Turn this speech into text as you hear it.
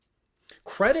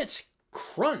Credit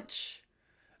crunch.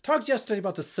 Talked yesterday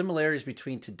about the similarities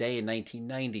between today and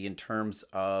 1990 in terms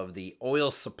of the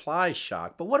oil supply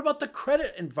shock, but what about the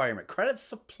credit environment, credit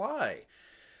supply?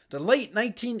 The late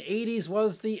 1980s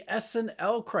was the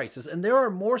S&L crisis, and there are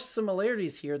more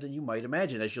similarities here than you might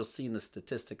imagine, as you'll see in the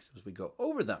statistics as we go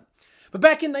over them. But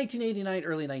back in 1989,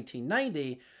 early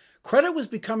 1990, credit was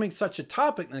becoming such a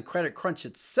topic in the credit crunch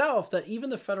itself that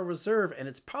even the Federal Reserve and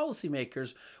its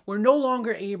policymakers were no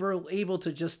longer able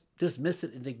to just dismiss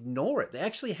it and ignore it. They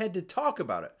actually had to talk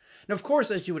about it. And of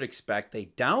course, as you would expect, they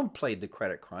downplayed the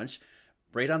credit crunch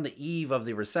right on the eve of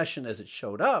the recession as it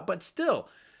showed up, but still,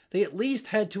 they at least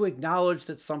had to acknowledge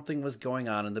that something was going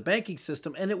on in the banking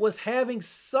system, and it was having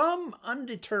some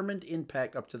undetermined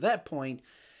impact up to that point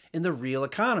in the real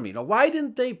economy. Now, why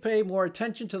didn't they pay more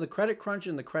attention to the credit crunch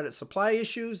and the credit supply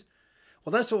issues?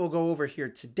 Well, that's what we'll go over here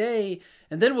today,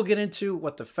 and then we'll get into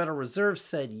what the Federal Reserve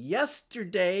said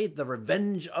yesterday, the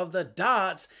revenge of the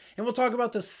dots, and we'll talk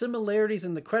about the similarities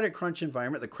in the credit crunch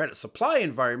environment, the credit supply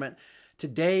environment,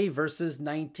 today versus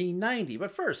 1990.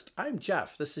 But first, I'm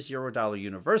Jeff. This is Eurodollar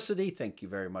University. Thank you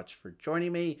very much for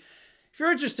joining me. If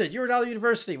you're interested, Eurodollar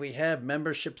University, we have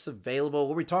memberships available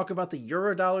where we talk about the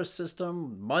Eurodollar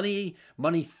system, money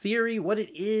theory, what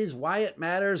it is, why it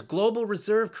matters, global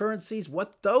reserve currencies,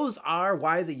 what those are,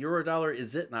 why the Eurodollar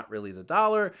is it, not really the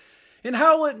dollar, and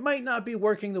how it might not be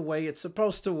working the way it's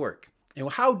supposed to work.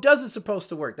 And how does it supposed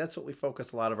to work? That's what we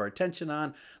focus a lot of our attention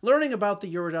on. Learning about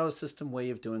the Eurodollar system way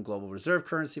of doing global reserve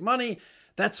currency money.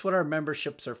 That's what our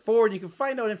memberships are for. And you can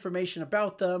find out information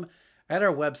about them at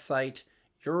our website,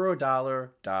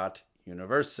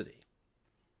 eurodollar.university.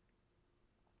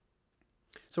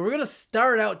 So we're going to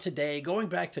start out today going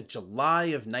back to July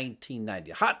of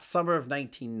 1990, hot summer of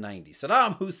 1990.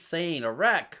 Saddam Hussein,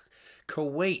 Iraq,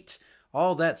 Kuwait,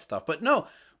 all that stuff. But no,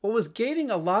 what was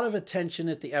gaining a lot of attention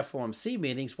at the FOMC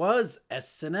meetings was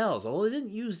S&Ls, although they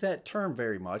didn't use that term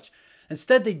very much.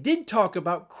 Instead, they did talk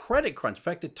about credit crunch. In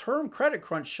fact, the term credit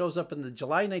crunch shows up in the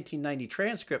July 1990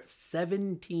 transcript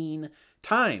 17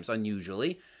 times,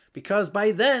 unusually, because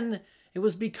by then it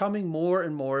was becoming more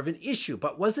and more of an issue.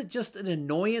 But was it just an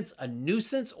annoyance, a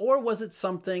nuisance, or was it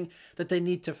something that they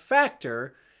need to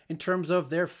factor in terms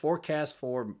of their forecast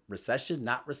for recession,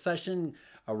 not recession,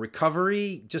 a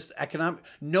recovery, just economic,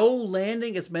 no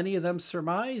landing, as many of them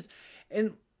surmised?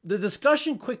 And the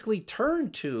discussion quickly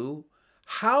turned to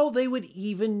how they would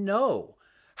even know.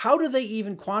 How do they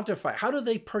even quantify? How do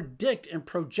they predict and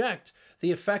project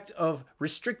the effect of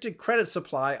restricted credit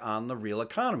supply on the real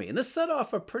economy? And this set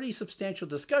off a pretty substantial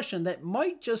discussion that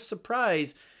might just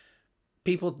surprise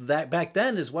people that back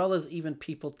then as well as even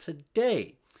people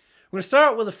today. We're going to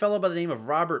start with a fellow by the name of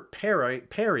Robert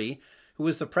Perry, who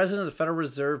was the president of the Federal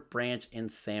Reserve branch in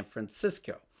San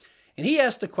Francisco. And he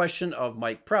asked a question of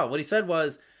Mike Prell. What he said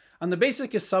was, on the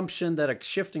basic assumption that a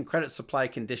shift in credit supply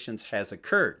conditions has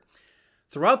occurred.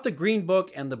 Throughout the Green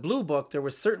Book and the Blue Book, there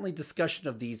was certainly discussion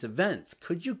of these events.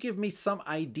 Could you give me some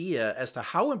idea as to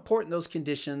how important those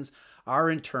conditions are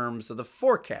in terms of the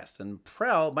forecast? And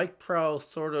Mike Prell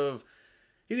sort of,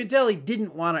 you can tell he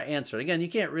didn't want to answer it. Again, you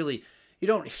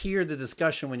don't hear the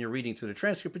discussion when you're reading through the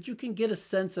transcript, but you can get a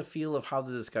sense, a feel of how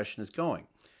the discussion is going.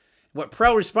 What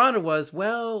Prell responded was,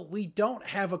 well, we don't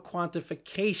have a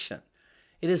quantification.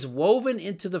 It is woven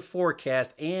into the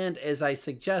forecast and, as I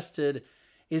suggested,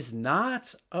 is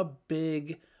not a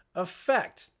big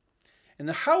effect. And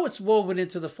how it's woven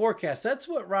into the forecast, that's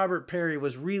what Robert Perry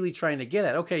was really trying to get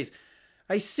at. Okay,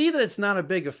 I see that it's not a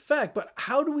big effect, but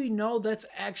how do we know that's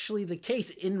actually the case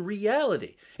in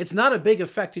reality? It's not a big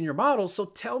effect in your models, so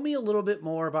tell me a little bit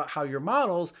more about how your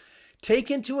models take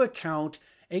into account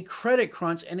a credit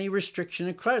crunch and a restriction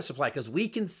in credit supply, because we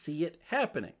can see it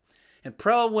happening. And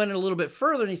Prell went a little bit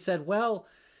further and he said, well,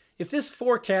 if this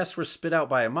forecast were spit out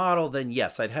by a model, then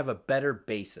yes, I'd have a better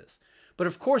basis. But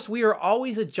of course, we are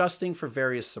always adjusting for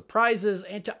various surprises,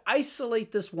 and to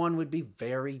isolate this one would be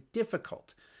very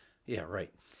difficult. Yeah,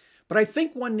 right. But I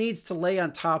think one needs to lay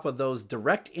on top of those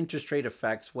direct interest rate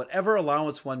effects whatever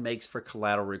allowance one makes for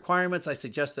collateral requirements. I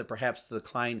suggest that perhaps the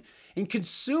decline in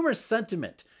consumer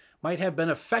sentiment might have been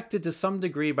affected to some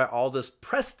degree by all this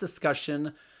press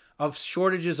discussion of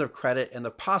shortages of credit and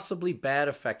the possibly bad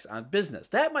effects on business.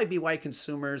 That might be why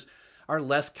consumers are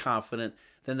less confident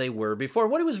than they were before.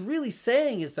 What he was really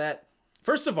saying is that,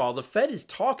 first of all, the Fed is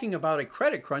talking about a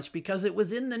credit crunch because it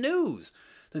was in the news.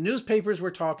 The newspapers were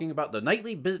talking about the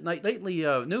nightly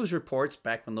news reports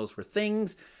back when those were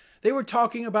things. They were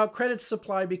talking about credit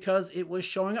supply because it was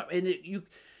showing up. And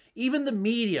even the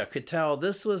media could tell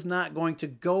this was not going to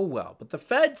go well. But the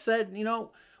Fed said,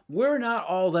 we're not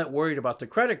all that worried about the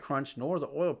credit crunch nor the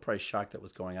oil price shock that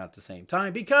was going on at the same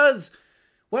time because,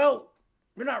 well,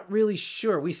 we're not really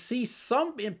sure. We see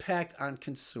some impact on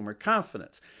consumer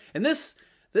confidence. And this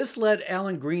led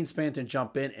Alan Greenspan to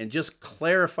jump in and just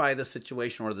clarify the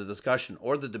situation or the discussion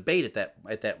or the debate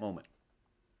at that moment.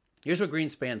 Here's what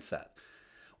Greenspan said.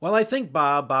 Well, I think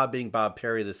Bob being Bob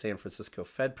Perry, the San Francisco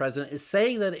Fed president, is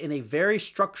saying that in a very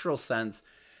structural sense,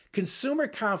 consumer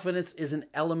confidence is an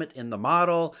element in the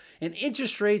model, and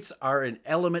interest rates are an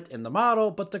element in the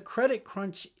model, but the credit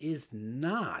crunch is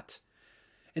not.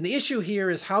 And the issue here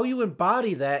is how you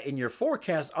embody that in your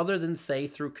forecast other than, say,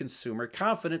 through consumer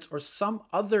confidence or some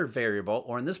other variable,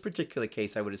 or in this particular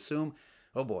case, I would assume,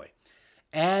 oh boy,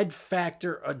 add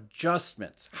factor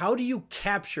adjustments. How do you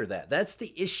capture that? That's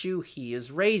the issue he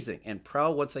is raising. And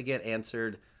Prell once again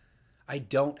answered, I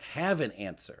don't have an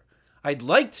answer. I'd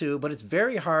like to, but it's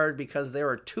very hard because there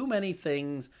are too many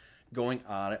things going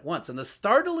on at once. And the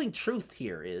startling truth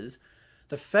here is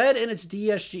the Fed and its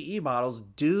DSGE models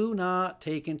do not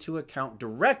take into account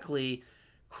directly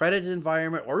credit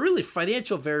environment or really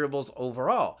financial variables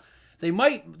overall. They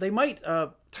might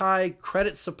tie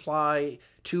credit supply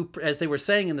to, as they were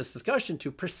saying in this discussion,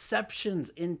 to perceptions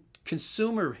in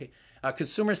consumer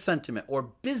sentiment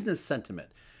or business sentiment.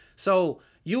 So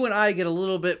you and I get a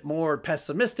little bit more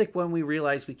pessimistic when we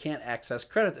realize we can't access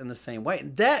credit in the same way.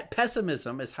 And that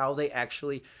pessimism is how they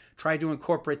actually try to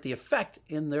incorporate the effect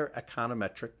in their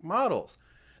econometric models.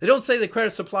 They don't say the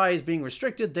credit supply is being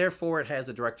restricted, therefore it has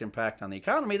a direct impact on the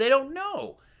economy. They don't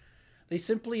know. They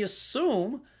simply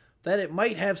assume that it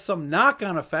might have some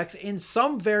knock-on effects in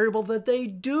some variable that they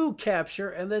do capture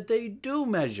and that they do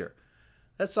measure.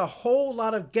 That's a whole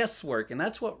lot of guesswork, and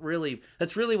that's really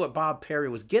what Bob Perry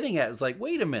was getting at. It's like,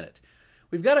 wait a minute,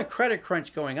 we've got a credit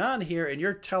crunch going on here, and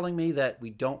you're telling me that we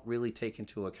don't really take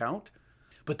into account?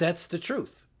 But that's the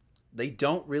truth. We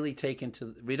don't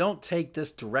take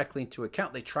this directly into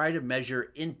account. They try to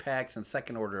measure impacts and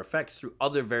second-order effects through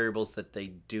other variables that they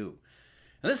do.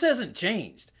 And this hasn't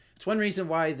changed. It's one reason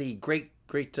why the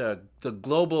the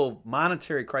global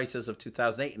monetary crisis of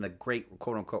 2008 and the great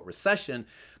quote-unquote recession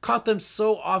caught them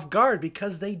so off guard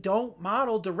because they don't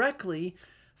model directly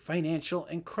financial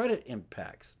and credit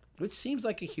impacts, which seems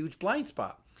like a huge blind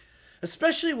spot,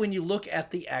 especially when you look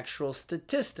at the actual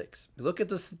statistics. We look at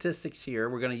the statistics here.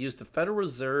 We're going to use the Federal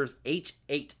Reserve's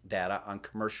H8 data on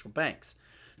commercial banks.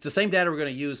 It's the same data we're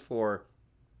going to use for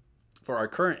our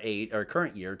current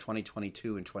year,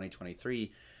 2022 and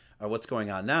 2023. What's going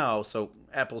on now. So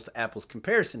apples to apples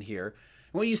comparison here.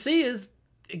 And what you see is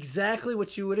exactly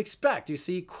what you would expect. You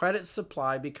see credit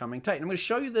supply becoming tight. And I'm going to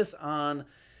show you this on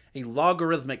a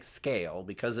logarithmic scale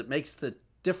because it makes the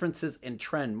differences in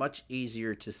trend much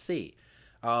easier to see.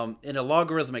 In a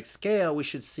logarithmic scale, we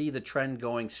should see the trend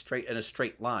going straight in a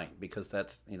straight line because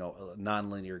that's, a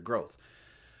nonlinear growth.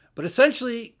 But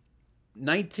essentially,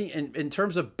 in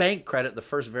terms of bank credit, the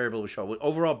first variable we show,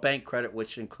 overall bank credit,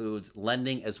 which includes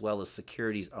lending as well as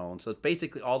securities owned. So it's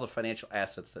basically all the financial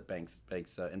assets that banks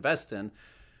invest in.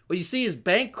 What you see is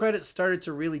bank credit started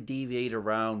to really deviate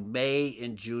around May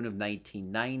and June of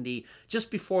 1990, just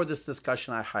before this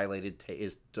discussion I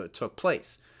highlighted took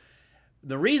place.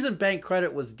 The reason bank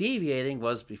credit was deviating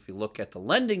was, if you look at the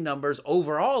lending numbers,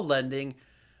 overall lending,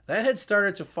 that had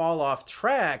started to fall off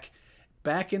track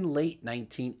back in late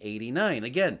 1989.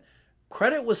 Again,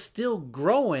 credit was still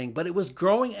growing, but it was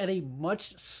growing at a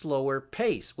much slower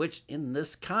pace, which in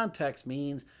this context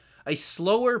means a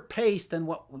slower pace than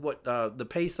what the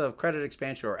pace of credit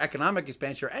expansion or economic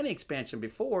expansion or any expansion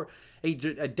before. A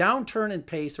downturn in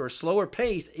pace or a slower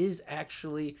pace is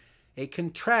actually a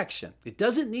contraction. It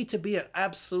doesn't need to be an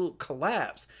absolute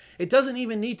collapse. It doesn't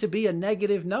even need to be a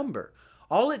negative number.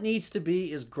 All it needs to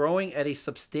be is growing at a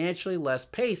substantially less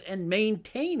pace and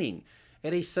maintaining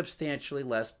at a substantially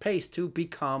less pace to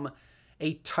become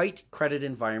a tight credit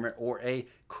environment or a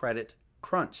credit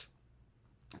crunch.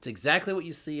 It's exactly what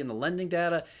you see in the lending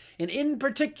data, and in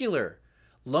particular,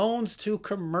 loans to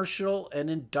commercial and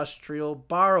industrial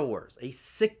borrowers, a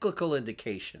cyclical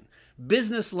indication.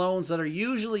 Business loans that are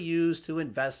usually used to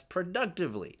invest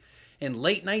productively. In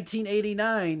late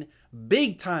 1989,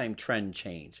 big time trend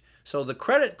change. So the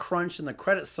credit crunch and the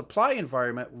credit supply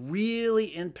environment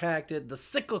really impacted the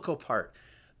cyclical part,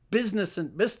 business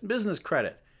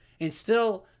credit. And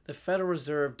still, the Federal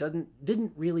Reserve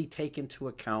didn't really take into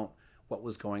account what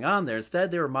was going on there.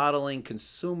 Instead, they were modeling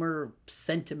consumer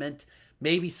sentiment,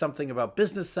 maybe something about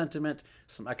business sentiment,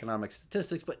 some economic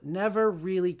statistics, but never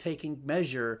really taking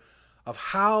measure of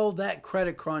how that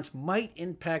credit crunch might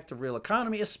impact the real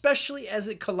economy, especially as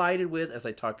it collided with, as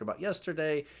I talked about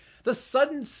yesterday, the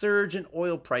sudden surge in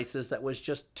oil prices that was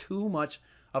just too much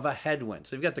of a headwind.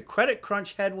 So you've got the credit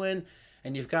crunch headwind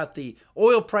and you've got the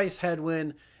oil price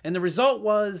headwind. And the result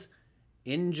was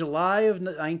in July of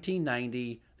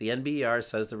 1990, the NBER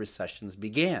says the recessions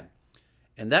began.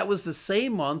 And that was the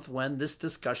same month when this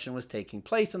discussion was taking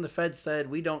place. And the Fed said,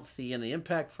 we don't see any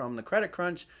impact from the credit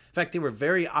crunch. In fact, they were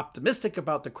very optimistic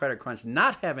about the credit crunch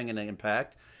not having an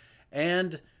impact.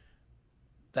 And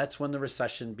that's when the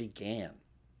recession began.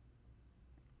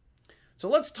 So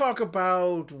let's talk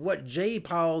about what Jay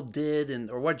Powell did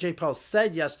or what Jay Powell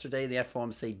said yesterday the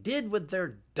FOMC did with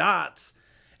their dots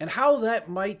and how that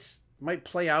might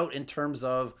play out in terms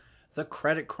of the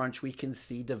credit crunch we can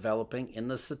see developing in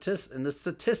the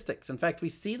statistics. In fact, we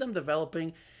see them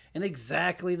developing in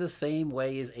exactly the same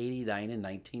way as 89 and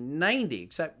 1990,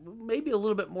 except maybe a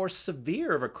little bit more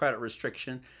severe of a credit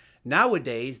restriction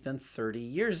nowadays than 30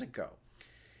 years ago.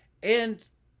 And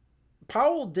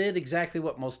Powell did exactly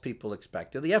what most people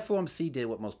expected. The FOMC did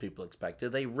what most people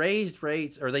expected. They raised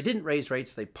rates, or they didn't raise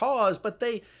rates, they paused, but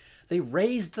they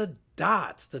raised the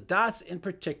dots in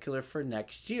particular for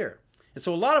next year. And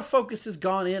so a lot of focus has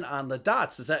gone in on the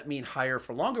dots. Does that mean higher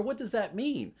for longer? What does that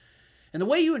mean? And the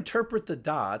way you interpret the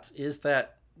dots is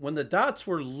that when the dots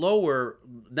were lower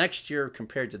next year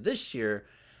compared to this year,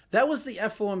 that was the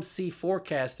FOMC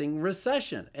forecasting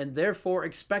recession and therefore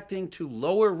expecting to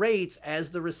lower rates as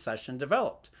the recession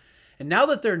developed. And now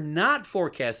that they're not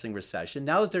forecasting recession,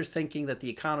 now that they're thinking that the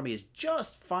economy is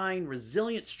just fine,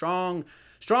 resilient, strong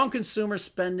consumer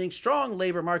spending, strong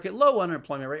labor market, low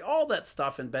unemployment rate, all that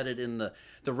stuff embedded in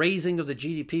the raising of the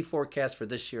GDP forecast for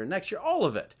this year and next year, all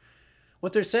of it.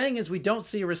 What they're saying is we don't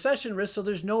see a recession risk, so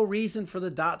there's no reason for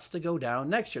the dots to go down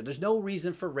next year. There's no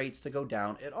reason for rates to go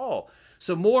down at all.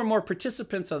 So more and more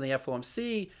participants on the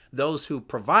FOMC, those who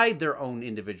provide their own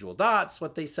individual dots,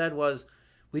 what they said was,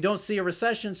 we don't see a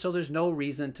recession, so there's no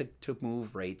reason to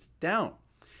move rates down.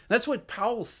 That's what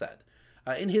Powell said.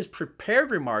 In his prepared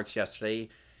remarks yesterday,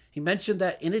 he mentioned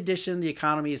that in addition, the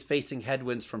economy is facing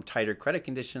headwinds from tighter credit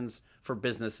conditions for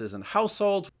businesses and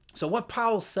households. So what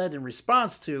Powell said in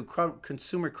response to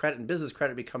consumer credit and business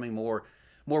credit becoming more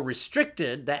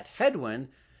restricted, that headwind,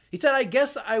 he said, I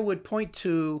guess I would point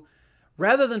to,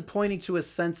 rather than pointing to a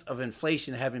sense of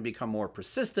inflation having become more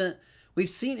persistent, we've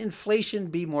seen inflation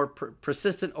be more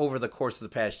persistent over the course of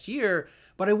the past year,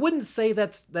 but I wouldn't say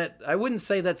that's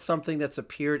something that's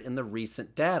appeared in the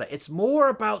recent data. It's more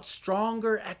about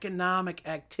stronger economic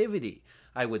activity,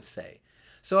 I would say.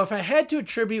 So if I had to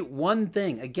attribute one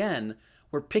thing, again,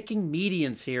 we're picking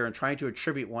medians here and trying to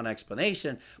attribute one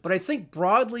explanation, but I think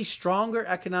broadly stronger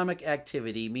economic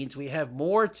activity means we have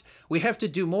to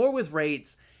do more with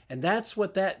rates, and that's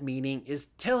what that meaning is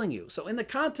telling you. So in the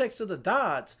context of the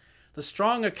dots, the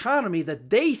strong economy that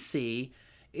they see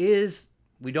is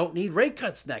we don't need rate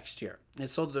cuts next year. And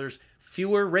so there's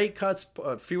fewer rate cuts,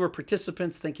 fewer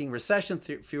participants thinking recession,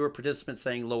 fewer participants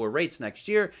saying lower rates next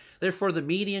year. Therefore, the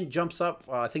median jumps up,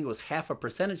 I think it was 0.5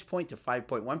 percentage point to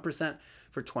 5.1%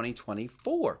 for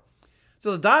 2024.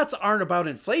 So the dots aren't about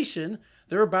inflation.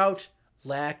 They're about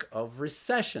lack of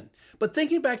recession. But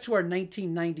thinking back to our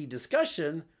 1990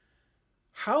 discussion,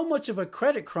 how much of a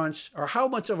credit crunch or how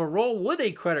much of a role would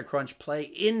a credit crunch play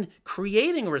in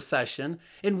creating a recession?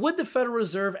 And would the Federal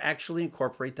Reserve actually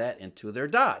incorporate that into their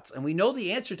dots? And we know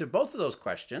the answer to both of those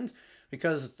questions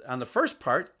because on the first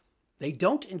part, they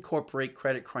don't incorporate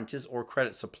credit crunches or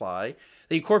credit supply.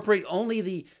 They incorporate only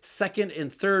the second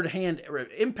and third hand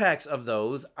impacts of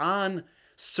those on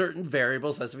certain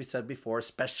variables, as we said before,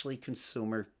 especially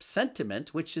consumer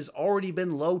sentiment, which has already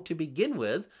been low to begin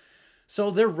with. So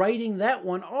they're writing that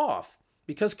one off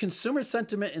because consumer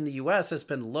sentiment in the U.S. has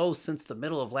been low since the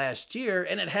middle of last year,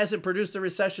 and it hasn't produced a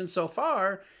recession so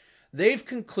far. They've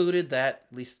concluded that,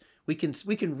 at least we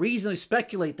can reasonably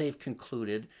speculate they've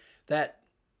concluded that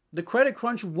the credit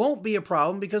crunch won't be a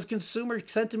problem because consumer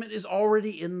sentiment is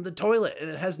already in the toilet and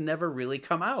it has never really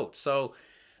come out. So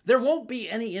there won't be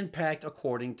any impact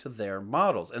according to their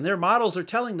models. And their models are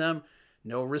telling them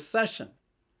no recession.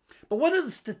 But what do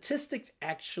the statistics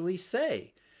actually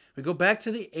say? We go back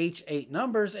to the H8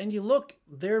 numbers and you look,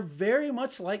 they're very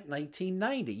much like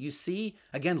 1990. You see,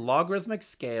 again, logarithmic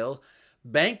scale,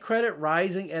 bank credit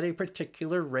rising at a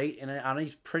particular rate and on a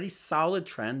pretty solid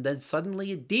trend, then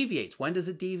suddenly it deviates. When does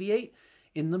it deviate?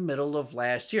 In the middle of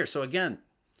last year. So again,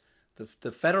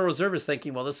 the Federal Reserve is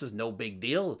thinking, well, this is no big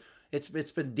deal. It's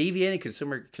been deviating,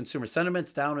 consumer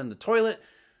sentiment's down in the toilet.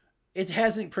 It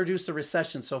hasn't produced a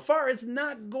recession so far. It's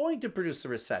not going to produce a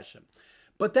recession.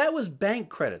 But that was bank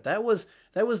credit. That was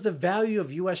the value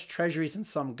of U.S. Treasuries and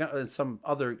some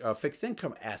other fixed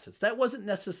income assets. That wasn't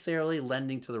necessarily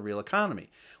lending to the real economy.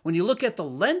 When you look at the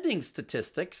lending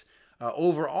statistics,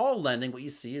 overall lending, what you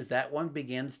see is that one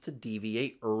begins to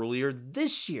deviate earlier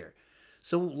this year.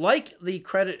 So, like the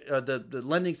the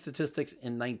lending statistics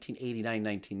in 1989,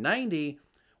 1990,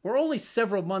 we're only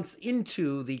several months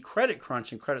into the credit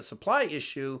crunch and credit supply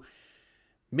issue.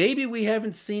 Maybe we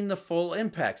haven't seen the full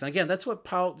impacts. And again, that's what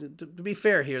Powell, to be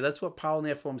fair here, that's what Powell and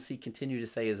the FOMC continue to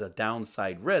say is a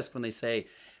downside risk when they say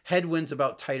headwinds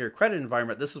about tighter credit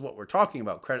environment. This is what we're talking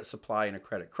about, credit supply and a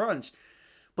credit crunch.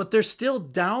 But they're still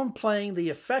downplaying the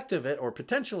effect of it or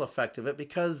potential effect of it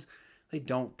because they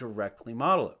don't directly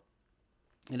model it.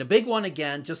 And a big one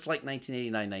again, just like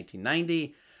 1989,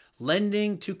 1990,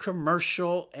 lending to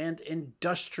commercial and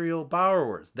industrial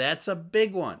borrowers. That's a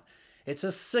big one. It's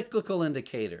a cyclical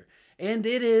indicator. And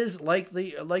it is like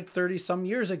 30 some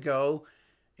years ago,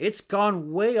 it's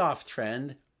gone way off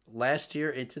trend last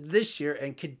year into this year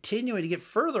and continuing to get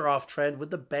further off trend with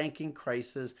the banking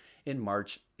crisis in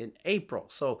March and April.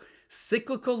 So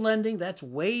cyclical lending, that's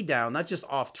way down, not just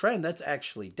off trend, that's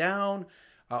actually down.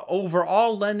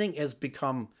 Overall lending has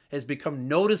become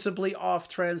noticeably off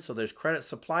trend. So there's credit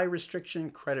supply restriction,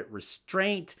 credit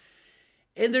restraint.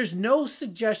 And there's no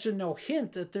suggestion, no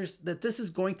hint that this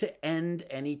is going to end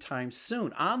anytime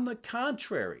soon. On the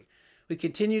contrary, we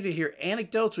continue to hear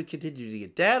anecdotes, we continue to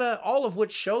get data, all of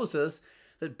which shows us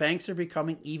that banks are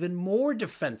becoming even more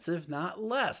defensive, not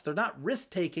less. They're not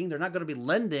risk-taking, they're not going to be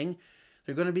lending,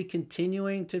 they're going to be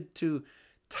continuing to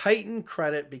tighten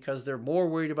credit because they're more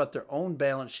worried about their own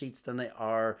balance sheets than they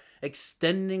are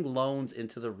extending loans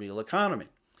into the real economy.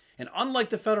 And unlike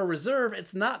the Federal Reserve,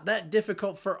 it's not that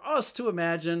difficult for us to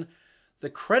imagine the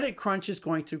credit crunch is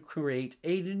going to create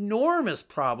an enormous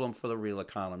problem for the real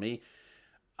economy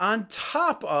on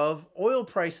top of oil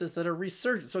prices that are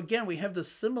resurgent. So again, we have the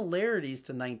similarities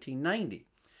to 1990.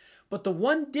 But the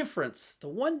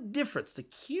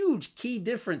huge key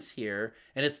difference here,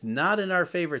 and it's not in our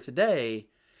favor today,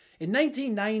 in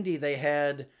 1990, they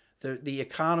had the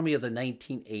economy of the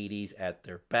 1980s at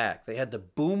their back. They had the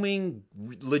booming,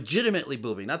 legitimately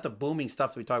booming, not the booming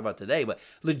stuff that we talk about today, but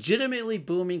legitimately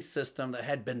booming system that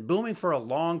had been booming for a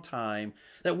long time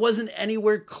that wasn't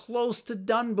anywhere close to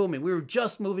done booming. We were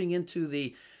just moving into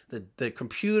the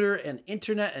computer and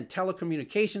internet and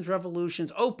telecommunications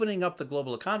revolutions, opening up the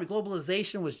global economy.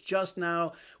 Globalization was just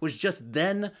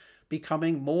then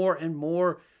becoming more and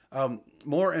more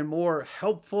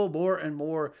helpful, more and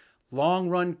more long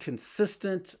run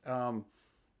consistent.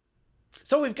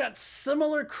 So we've got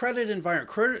similar credit environment,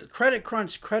 credit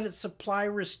crunch, credit supply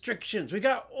restrictions. We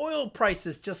got oil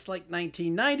prices just like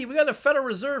 1990. We got a Federal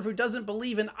Reserve who doesn't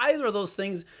believe in either of those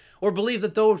things or believe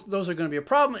that those are going to be a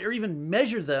problem or even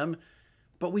measure them.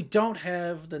 But we don't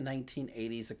have the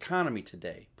 1980s economy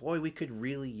today. Boy, we could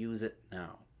really use it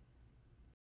now.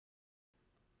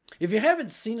 If you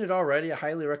haven't seen it already, I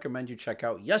highly recommend you check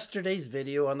out yesterday's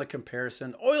video on the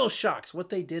comparison oil shocks, what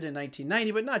they did in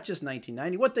 1990, but not just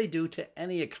 1990, what they do to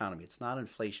any economy. It's not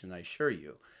inflation, I assure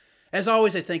you. As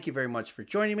always, I thank you very much for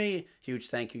joining me. Huge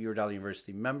thank you, Eurodollar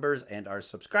University members and our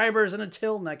subscribers. And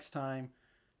until next time,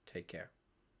 take care.